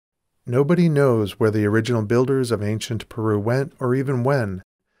Nobody knows where the original builders of ancient Peru went or even when,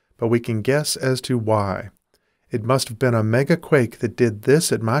 but we can guess as to why. It must have been a mega quake that did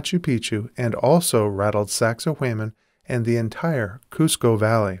this at Machu Picchu and also rattled Sacsayhuaman and the entire Cusco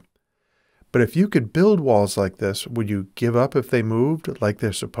Valley. But if you could build walls like this, would you give up if they moved like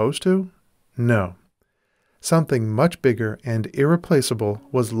they're supposed to? No. Something much bigger and irreplaceable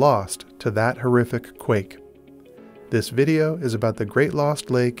was lost to that horrific quake. This video is about the Great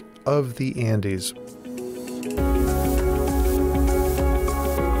Lost Lake of the Andes.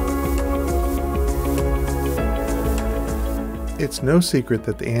 It's no secret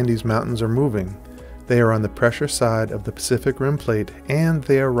that the Andes Mountains are moving. They are on the pressure side of the Pacific Rim Plate, and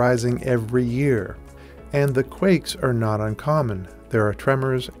they are rising every year. And the quakes are not uncommon. There are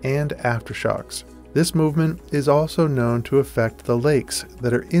tremors and aftershocks. This movement is also known to affect the lakes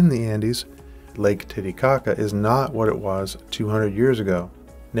that are in the Andes. Lake Titicaca is not what it was 200 years ago.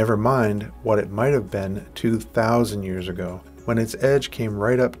 Never mind what it might have been 2,000 years ago, when its edge came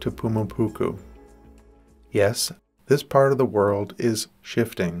right up to Pumapuku. Yes, this part of the world is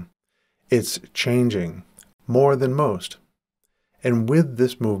shifting. It's changing, more than most. And with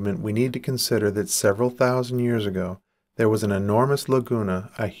this movement, we need to consider that several thousand years ago, there was an enormous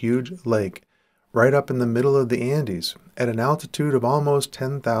laguna, a huge lake, right up in the middle of the Andes, at an altitude of almost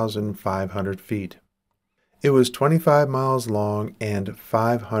 10,500 feet. It was 25 miles long and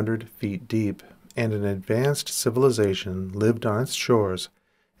 500 feet deep, and an advanced civilization lived on its shores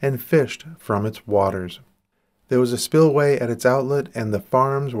and fished from its waters. There was a spillway at its outlet, and the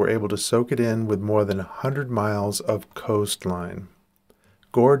farms were able to soak it in with more than 100 miles of coastline.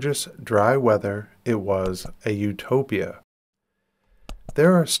 Gorgeous, dry weather, it was a utopia.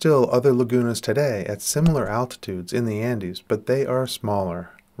 There are still other lagunas today at similar altitudes in the Andes, but they are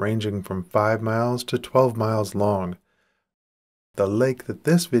smaller, ranging from 5 miles to 12 miles long. The lake that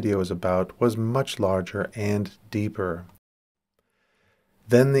this video is about was much larger and deeper.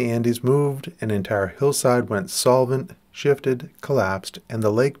 Then the Andes moved, an entire hillside went solvent, shifted, collapsed, and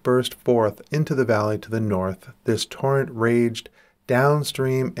the lake burst forth into the valley to the north. This torrent raged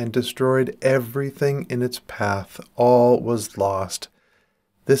downstream and destroyed everything in its path. All was lost.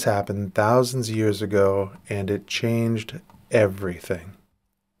 This happened thousands of years ago, and it changed everything.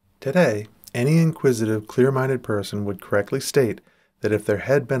 Today, any inquisitive, clear-minded person would correctly state that if there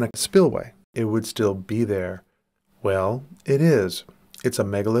had been a spillway, it would still be there. Well, it is. It's a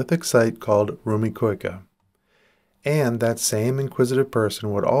megalithic site called Rumikoika. And that same inquisitive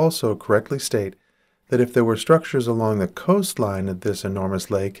person would also correctly state that if there were structures along the coastline of this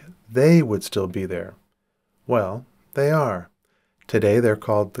enormous lake, they would still be there. Well, they are. Today they're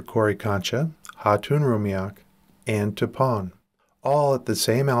called the Coricancha, Hatun Rumiak, and Tupon, all at the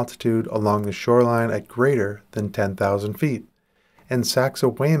same altitude along the shoreline at greater than 10,000 feet. And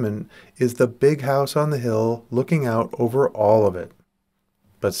Sacsayhuaman is the big house on the hill looking out over all of it.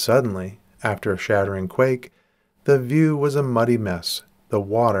 But suddenly, after a shattering quake, the view was a muddy mess. The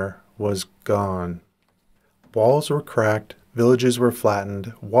water was gone. Walls were cracked, villages were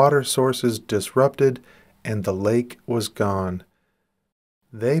flattened, water sources disrupted, and the lake was gone.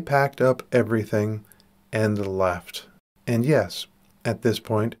 They packed up everything and left. And yes, at this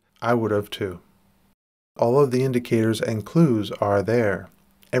point, I would have too. All of the indicators and clues are there.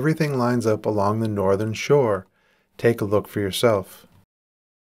 Everything lines up along the northern shore. Take a look for yourself.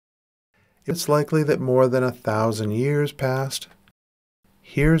 It's likely that more than 1,000 years passed.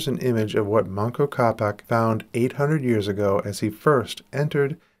 Here's an image of what Manco Capac found 800 years ago as he first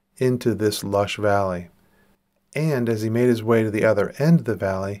entered into this lush valley. And as he made his way to the other end of the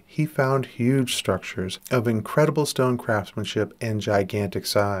valley, he found huge structures of incredible stone craftsmanship and gigantic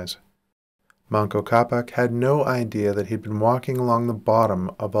size. Manco Capac had no idea that he'd been walking along the bottom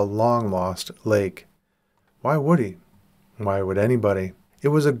of a long-lost lake. Why would he? Why would anybody? It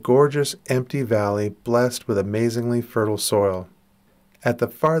was a gorgeous, empty valley blessed with amazingly fertile soil. At the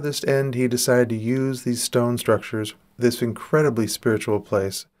farthest end, he decided to use these stone structures, this incredibly spiritual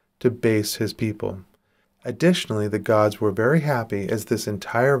place, to base his people. Additionally, the gods were very happy as this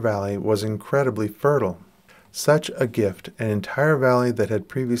entire valley was incredibly fertile. Such a gift, an entire valley that had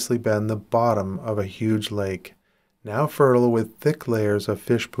previously been the bottom of a huge lake, now fertile with thick layers of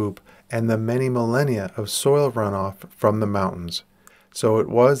fish poop and the many millennia of soil runoff from the mountains. So it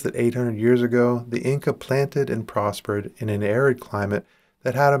was that 800 years ago, the Inca planted and prospered in an arid climate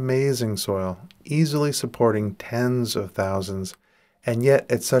that had amazing soil, easily supporting tens of thousands, and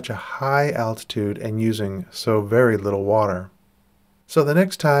yet at such a high altitude and using so very little water. So the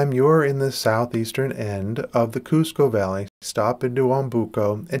next time you're in the southeastern end of the Cusco Valley, stop into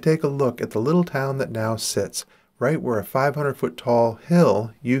Ombuco and take a look at the little town that now sits right where a 500-foot tall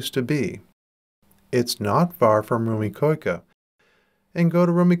hill used to be. It's not far from Rumikoika. And go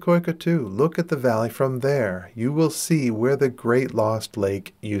to Rumikoika too. Look at the valley from there. You will see where the Great Lost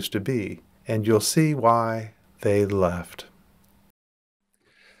Lake used to be, and you'll see why they left.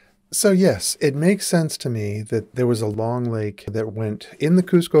 So yes, it makes sense to me that there was a long lake that went in the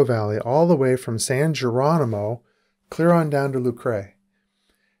Cusco Valley all the way from San Geronimo clear on down to Lucre.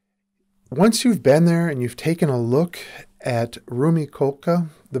 Once you've been there and you've taken a look at Rumikoka,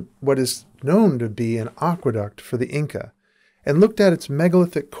 what is known to be an aqueduct for the Inca, and looked at its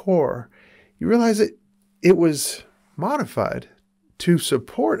megalithic core, you realize it was modified to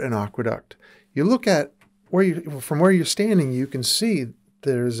support an aqueduct. You look at from where you're standing, you can see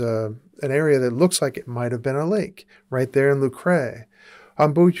there's an area that looks like it might have been a lake right there in Lucre.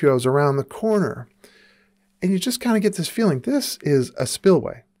 Ambucho's around the corner. And you just kind of get this feeling, this is a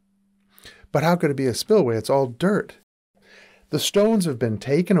spillway. But how could it be a spillway? It's all dirt. The stones have been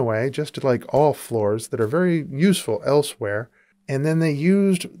taken away, just like all floors that are very useful elsewhere. And then they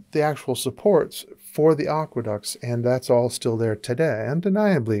used the actual supports for the aqueducts, and that's all still there today.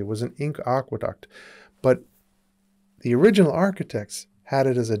 Undeniably, it was an Inca aqueduct. But the original architects had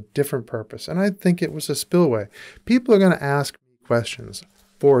it as a different purpose, and I think it was a spillway. People are going to ask me questions,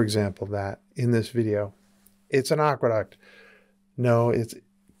 for example, that in this video. It's an aqueduct. No, it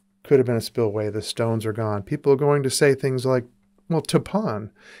could have been a spillway. The stones are gone. People are going to say things like, well, Tapan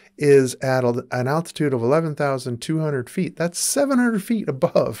is at an altitude of 11,200 feet. That's 700 feet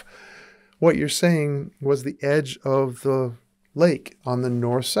above what you're saying was the edge of the lake on the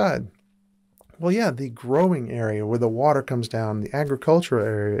north side. Well, yeah, the growing area where the water comes down, the agricultural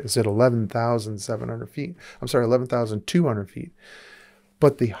area is at 11,700 feet. I'm sorry, 11,200 feet.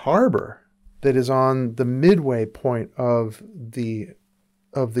 But the harbor that is on the midway point of the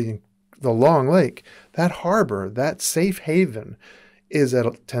long lake, that harbor, that safe haven, is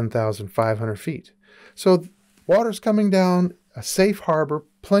at 10,500 feet. So water's coming down, a safe harbor,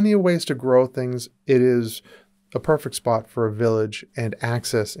 plenty of ways to grow things. It is a perfect spot for a village and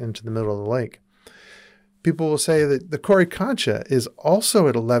access into the middle of the lake. People will say that the Coricancha is also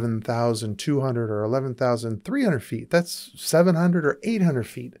at 11,200 or 11,300 feet. That's 700 or 800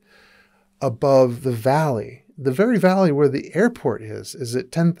 feet above the valley. The very valley where the airport is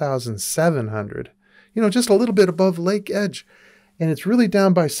at 10,700. You know, just a little bit above lake edge. And it's really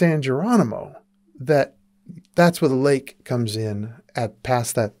down by San Geronimo that's where the lake comes in at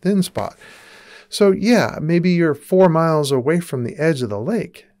past that thin spot. So yeah, maybe you're 4 miles away from the edge of the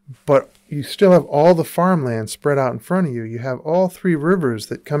lake, but you still have all the farmland spread out in front of you. You have all 3 rivers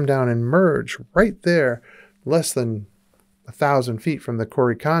that come down and merge right there, less than 1,000 feet from the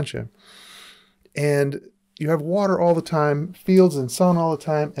Coricancha. And you have water all the time, fields and sun all the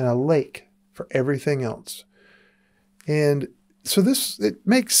time, and a lake for everything else. And so it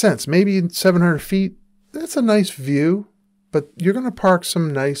makes sense. Maybe 700 feet, that's a nice view, but you're going to park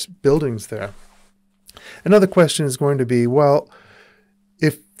some nice buildings there. Another question is going to be, well,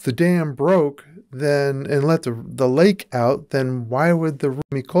 if the dam broke and let the lake out, then why would the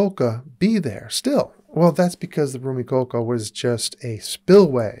Rumikoka be there still? Well, that's because the Rumikoka was just a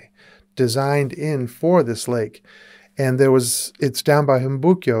spillway designed in for this lake. And it's down by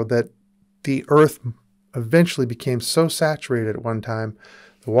Humbuco that the earth eventually became so saturated at one time,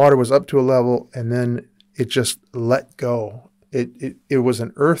 the water was up to a level and then it just let go. It was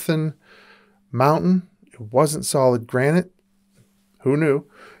an earthen mountain. It wasn't solid granite. Who knew?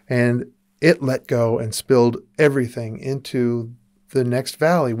 And it let go and spilled everything into the next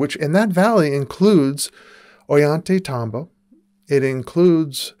valley, and that valley includes Ollantaytambo. It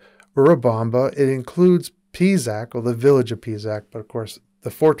includes Urubamba. It includes Pisac, or the village of Pisac, but of course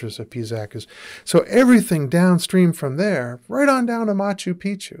the fortress of Pisac is. So everything downstream from there, right on down to Machu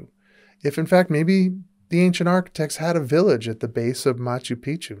Picchu. If in fact maybe the ancient architects had a village at the base of Machu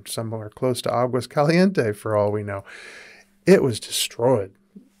Picchu, somewhere close to Aguas Caliente for all we know. It was destroyed.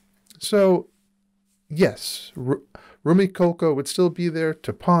 So yes, Rumikoka would still be there.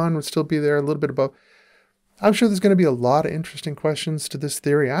 Tapan would still be there a little bit above. I'm sure there's going to be a lot of interesting questions to this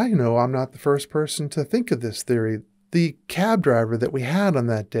theory. I know I'm not the first person to think of this theory. The cab driver that we had on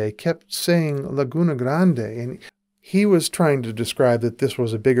that day kept saying Laguna Grande, and he was trying to describe that this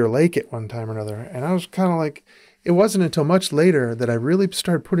was a bigger lake at one time or another. And I was kind of like, it wasn't until much later that I really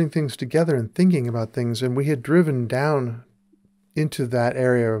started putting things together and thinking about things. And we had driven down into that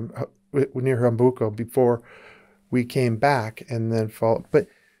area near Humbuco before we came back and then followed. But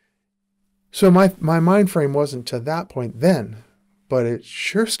so my mind frame wasn't to that point then, but it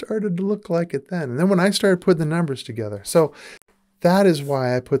sure started to look like it then. And then when I started putting the numbers together. So That is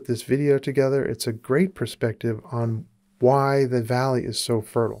why I put this video together. It's a great perspective on why the valley is so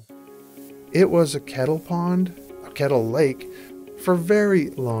fertile. It was a kettle pond, a kettle lake, for a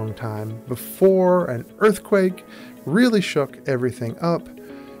very long time before an earthquake really shook everything up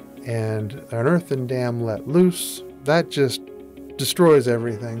and an earthen dam let loose. That just destroys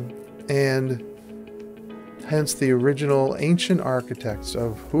everything, and hence the original ancient architects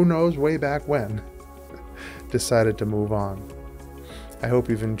of who knows way back when decided to move on. I hope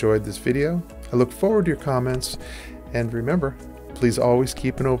you've enjoyed this video. I look forward to your comments, and remember, please always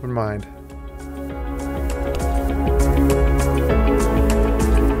keep an open mind.